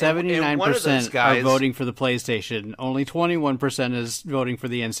 Okay, 79% are voting for the PlayStation. Only 21% is voting for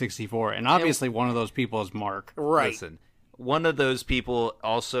the N64, and obviously one of those people is Mark. Right. Listen, one of those people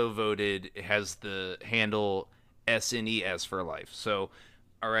also voted, has the handle SNES for life. So,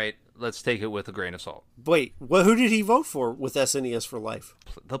 all right, let's take it with a grain of salt. Wait, who did he vote for with SNES for life?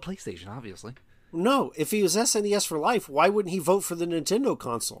 The PlayStation, obviously. No, if he was SNES for life, why wouldn't he vote for the Nintendo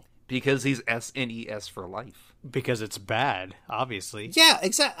console? Because he's SNES for life. Because it's bad, obviously. Yeah,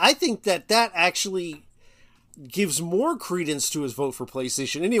 exactly. I think that actually gives more credence to his vote for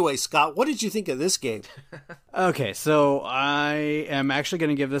PlayStation. Anyway, Scott, what did you think of this game? Okay, so I am actually going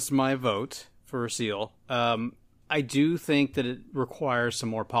to give this my vote for a seal. I do think that it requires some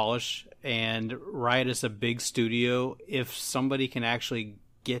more polish, and Riot is a big studio. If somebody can actually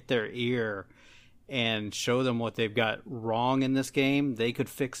get their ear and show them what they've got wrong in this game, they could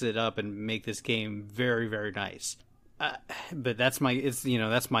fix it up and make this game very, very nice. But that's my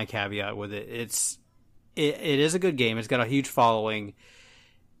caveat with it. It is a good game. It's got a huge following,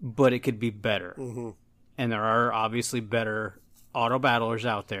 but it could be better. Mm-hmm. And there are obviously better auto battlers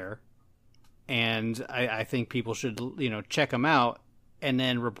out there. And I think people should, check them out and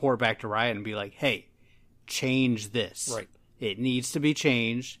then report back to Riot and be like, hey, change this. Right. It needs to be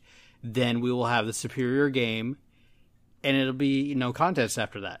changed. Then we will have the superior game, and it'll be no contest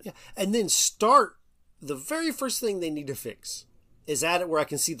after that. Yeah. And then the very first thing they need to fix is add it where I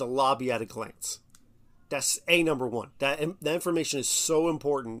can see the lobby at a glance. That's number one. That information is so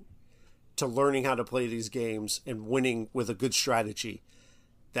important to learning how to play these games and winning with a good strategy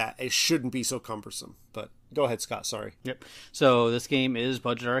that it shouldn't be so cumbersome. But go ahead, Scott. Sorry. Yep. So this game is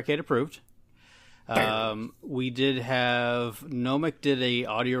Budget Arcade approved. We did have Nomic did a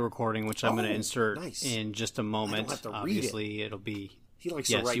audio recording, which I'm going to insert in just a moment. I don't have to Obviously, read it. it'll be. He likes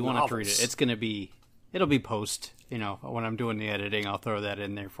to write you won't have to read novels. it. It's going to be. It'll be post. When I'm doing the editing, I'll throw that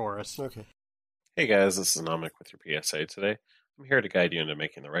in there for us. Okay. Hey guys, this is Nomic with your PSA today. I'm here to guide you into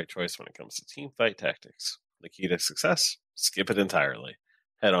making the right choice when it comes to team fight tactics. The key to success? Skip it entirely.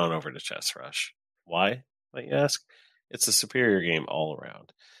 Head on over to Chess Rush. Why, might you ask? It's a superior game all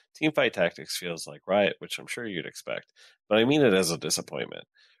around. Teamfight Tactics feels like Riot, which I'm sure you'd expect, but I mean it as a disappointment.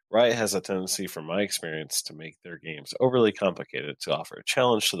 Riot has a tendency, from my experience, to make their games overly complicated to offer a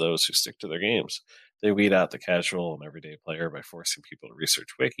challenge to those who stick to their games. They weed out the casual and everyday player by forcing people to research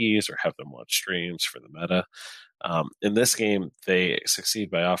wikis or have them watch streams for the meta. In this game, they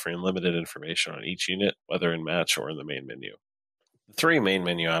succeed by offering limited information on each unit, whether in match or in the main menu. The three main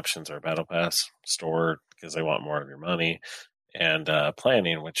menu options are Battle Pass, Store, because they want more of your money, and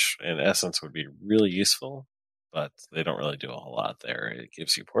Planning, which in essence would be really useful, but they don't really do a whole lot there. It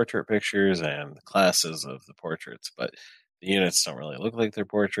gives you portrait pictures and the classes of the portraits, but the units don't really look like they're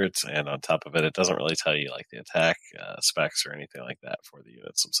portraits, and on top of it, it doesn't really tell you like the attack specs or anything like that for the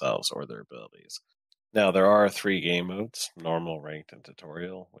units themselves or their abilities. Now, there are 3 game modes, normal, ranked, and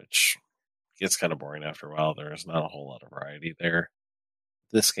tutorial, which gets kind of boring after a while. There's not a whole lot of variety there.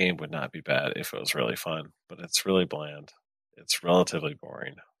 This game would not be bad if it was really fun, but it's really bland. It's relatively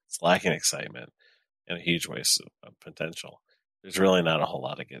boring. It's lacking excitement and a huge waste of potential. There's really not a whole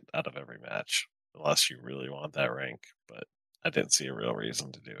lot to get out of every match, unless you really want that rank, but I didn't see a real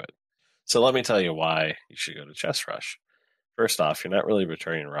reason to do it. So let me tell you why you should go to Chess Rush. First off, you're not really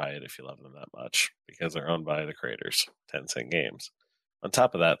returning Riot if you love them that much, because they're owned by the creators, Tencent Games. On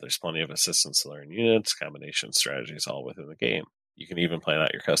top of that, there's plenty of assistance to learn units, combination strategies all within the game. You can even plan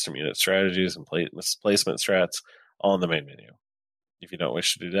out your custom unit strategies and placement strats all in the main menu. If you don't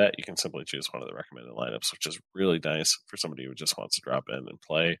wish to do that, you can simply choose one of the recommended lineups, which is really nice for somebody who just wants to drop in and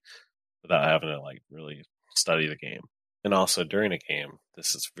play without having to really study the game. And also during a game,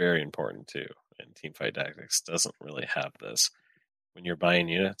 this is very important too. And Teamfight Tactics doesn't really have this. When you're buying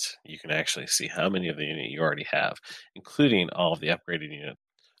units, you can actually see how many of the unit you already have, including all of the upgraded units.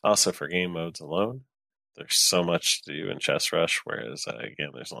 Also for game modes alone, there's so much to do in Chess Rush, whereas, again,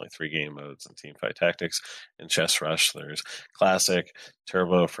 there's only 3 game modes in Teamfight Tactics. In Chess Rush, there's Classic,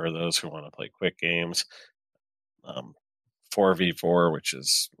 Turbo for those who want to play quick games, 4v4, which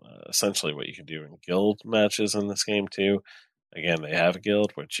is essentially what you can do in guild matches in this game too. Again, they have a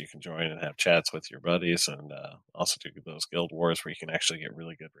guild which you can join and have chats with your buddies, and also do those guild wars where you can actually get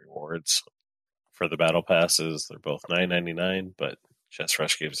really good rewards for the battle passes. They're both $9.99, but Chess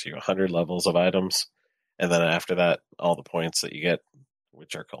Rush gives you 100 levels of items, and then after that, all the points that you get,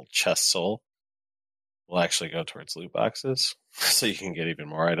 which are called Chess Soul, will actually go towards loot boxes, so you can get even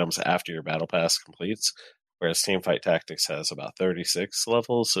more items after your battle pass completes. Whereas Teamfight Tactics has about 36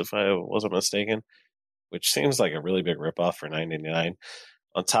 levels, if I wasn't mistaken, which seems like a really big ripoff for $9.99.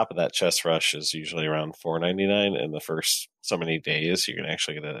 On top of that, Chess Rush is usually around $4.99, and the first so many days you can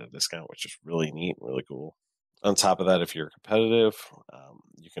actually get a discount, which is really neat, really cool. On top of that, if you're competitive,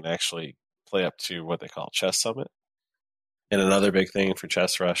 you can actually play up to what they call Chess Summit. And another big thing for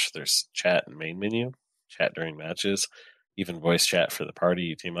Chess Rush, there's chat and main menu, chat during matches, even voice chat for the party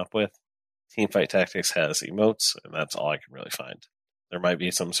you team up with. Teamfight Tactics has emotes, and that's all I can really find. There might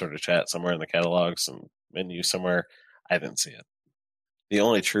be some sort of chat somewhere in the catalogs and menu somewhere. I didn't see it. The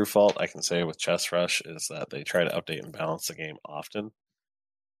only true fault I can say with Chess Rush is that they try to update and balance the game often,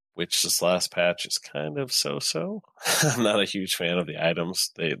 which this last patch is kind of so-so. I'm not a huge fan of the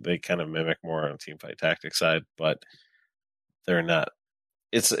items. They kind of mimic more on the Teamfight Tactics side, but they're not.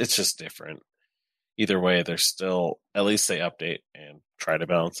 It's just different. Either way, they're still, at least they update and try to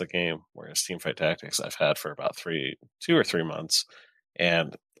balance the game, whereas Teamfight Tactics I've had for about 2 or 3 months,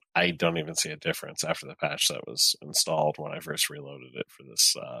 and I don't even see a difference after the patch that was installed when I first reloaded it for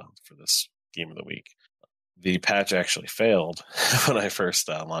this game of the week. The patch actually failed when I first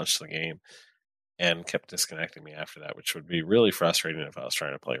launched the game and kept disconnecting me after that, which would be really frustrating if I was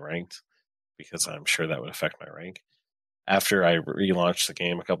trying to play ranked, because I'm sure that would affect my rank. After I relaunched the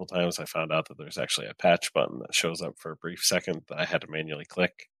game a couple times, I found out that there's actually a patch button that shows up for a brief second that I had to manually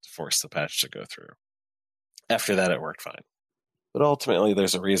click to force the patch to go through. After that, it worked fine. But ultimately,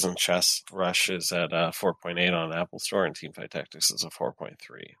 there's a reason Chess Rush is at 4.8 on Apple Store and Teamfight Tactics is a 4.3.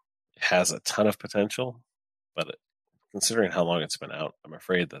 It has a ton of potential, but considering how long it's been out, I'm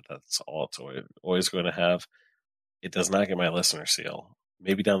afraid that that's all it's always going to have. It does not get my listener seal.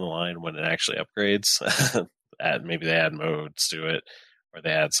 Maybe down the line when it actually upgrades, maybe they add modes to it, or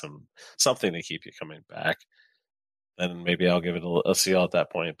they add something to keep you coming back. Then maybe I'll give it a seal at that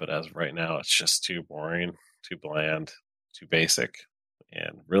point. But as of right now, it's just too boring, too bland, too basic,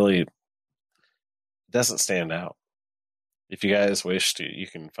 and really doesn't stand out. If you guys wish to, you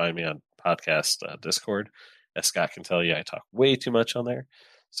can find me on podcast Discord. As Scott can tell you, I talk way too much on there.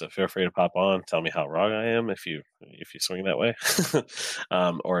 So feel free to pop on, tell me how wrong I am if you swing that way,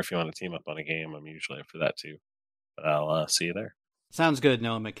 or if you want to team up on a game, I'm usually up for that too. But I'll see you there. Sounds good,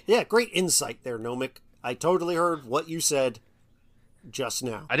 Nomic. Yeah, great insight there, Nomic. I totally heard what you said just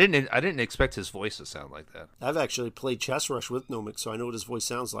now. I didn't expect his voice to sound like that. I've actually played Chess Rush with Nomic, so I know what his voice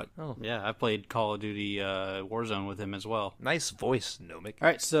sounds like. Oh, yeah, I played Call of Duty Warzone with him as well. Nice voice, Nomic. All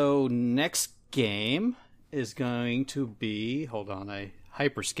right, so next game is going to be,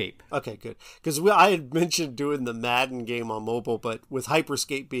 Hyperscape. Okay, good. Because I had mentioned doing the Madden game on mobile, but with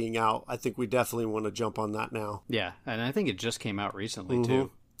Hyperscape being out, I think we definitely want to jump on that now. Yeah, and I think it just came out recently,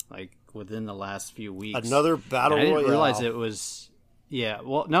 too. Like, within the last few weeks. Another Battle Royale. I didn't realize it was... Yeah,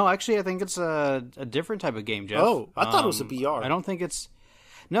 well, no, actually, I think it's a different type of game, Jeff. Oh, I thought it was a BR. I don't think it's...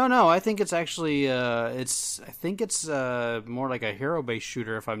 No, I think it's actually... I think it's more like a hero-based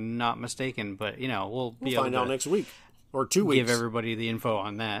shooter, if I'm not mistaken. But, we'll find out next week. Or 2 weeks. Give everybody the info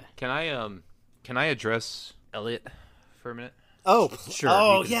on that. Can I address Elliot for a minute? Oh, sure.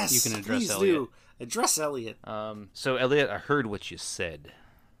 Oh, yes. You can address Please Elliot. do. Address Elliot. So Elliot, I heard what you said.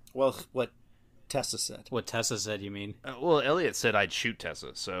 Well, what Tessa said. What Tessa said, you mean? Well, Elliot said I'd shoot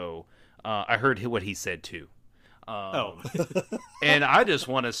Tessa, so I heard what he said too. And I just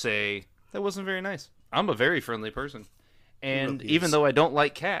want to say that wasn't very nice. I'm a very friendly person, and even though I don't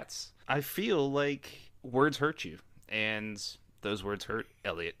like cats, I feel like words hurt you. And those words hurt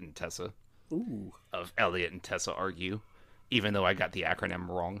Elliot and Tessa. Ooh. Of Elliot and Tessa argue, even though I got the acronym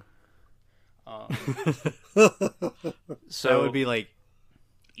wrong. So that would be like...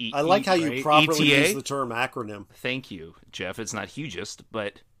 I like how you properly use the term acronym. Thank you, Jeff. It's not hugest,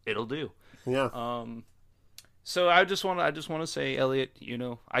 but it'll do. Yeah. So I just want to say, Elliot,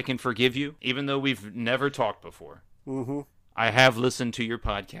 I can forgive you, even though we've never talked before. Mm-hmm. I have listened to your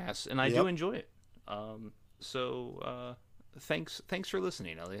podcast, and I do enjoy it. So thanks for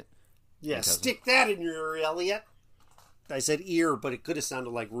listening, Elliot. Yeah, stick that in your ear, Elliot. I said ear, but it could have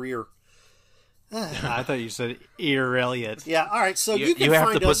sounded like rear. I thought you said ear, Elliot. Yeah, all right. So you can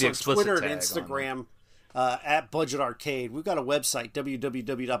find us on Twitter and Instagram at Budget Arcade. We've got a website,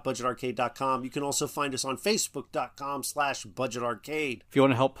 www.budgetarcade.com. You can also find us on facebook.com/Budget Arcade. If you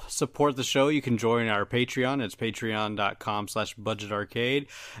want to help support the show, you can join our Patreon. It's patreon.com/Budget Arcade.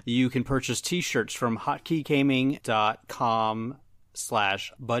 You can purchase t-shirts from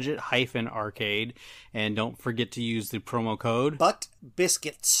hotkeygaming.com/budget-arcade, and don't forget to use the promo code Butt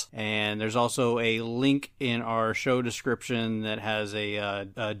Biscuits. And there's also a link in our show description that has a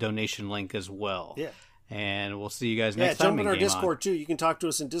donation link as well. Yeah. And we'll see you guys next time. Jump in our Discord too. You can talk to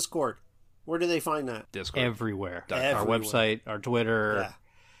us in Discord. Where do they find that? Discord. Everywhere. Everywhere. Our website, our Twitter,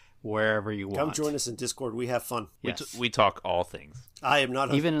 wherever you want. Come join us in Discord. We have fun. Yes. We talk all things. I am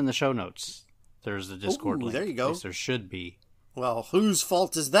not even in the show notes. There's a Discord link. There you go. At least there should be. Well, whose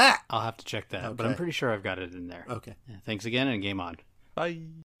fault is that? I'll have to check that, Okay. but I'm pretty sure I've got it in there. Okay. Yeah, thanks again, and game on. Bye.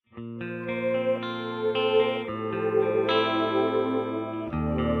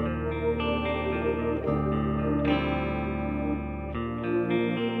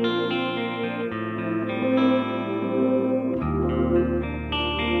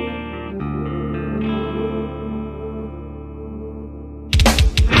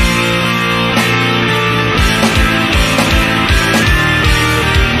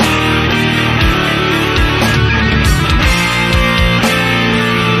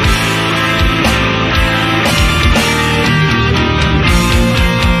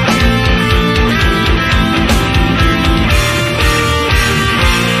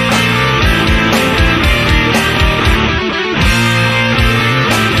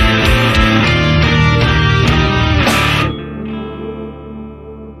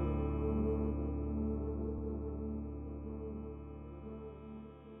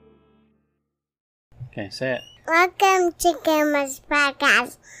 Okay, say it. Welcome to Gamers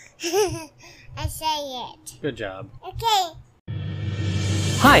Podcast. I say it. Good job. Okay.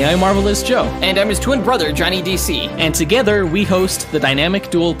 Hi, I'm Marvelous Joe. And I'm his twin brother, Johnny DC. And together, we host the Dynamic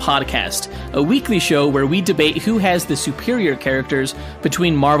Duel Podcast, a weekly show where we debate who has the superior characters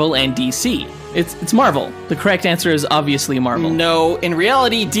between Marvel and DC. It's Marvel. The correct answer is obviously Marvel. No, in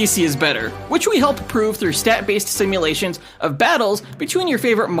reality, DC is better, which we help prove through stat-based simulations of battles between your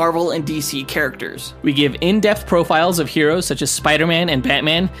favorite Marvel and DC characters. We give in-depth profiles of heroes such as Spider-Man and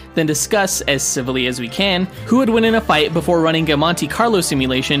Batman, then discuss, as civilly as we can, who would win in a fight before running a Monte Carlo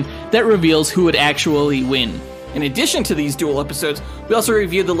simulation that reveals who would actually win. In addition to these duel episodes, we also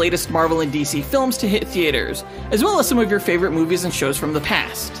review the latest Marvel and DC films to hit theaters, as well as some of your favorite movies and shows from the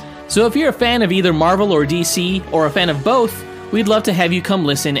past. So if you're a fan of either Marvel or DC, or a fan of both, we'd love to have you come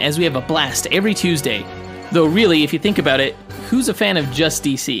listen as we have a blast every Tuesday. Though really, if you think about it, who's a fan of just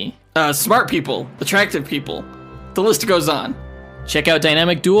DC? Smart people, attractive people. The list goes on. Check out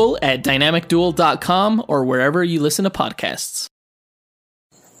Dynamic Duel at dynamicduel.com or wherever you listen to podcasts.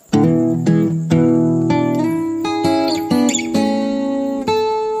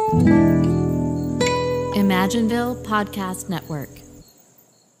 Imagineville Podcast Network.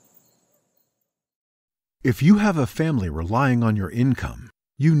 If you have a family relying on your income,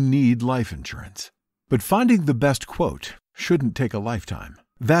 you need life insurance. But finding the best quote shouldn't take a lifetime.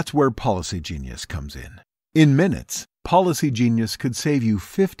 That's where Policy Genius comes in. In minutes, Policy Genius could save you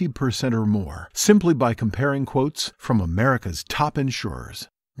 50% or more simply by comparing quotes from America's top insurers.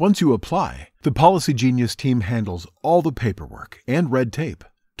 Once you apply, the Policy Genius team handles all the paperwork and red tape.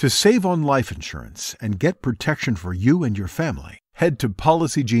 To save on life insurance and get protection for you and your family, head to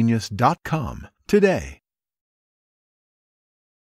policygenius.com today.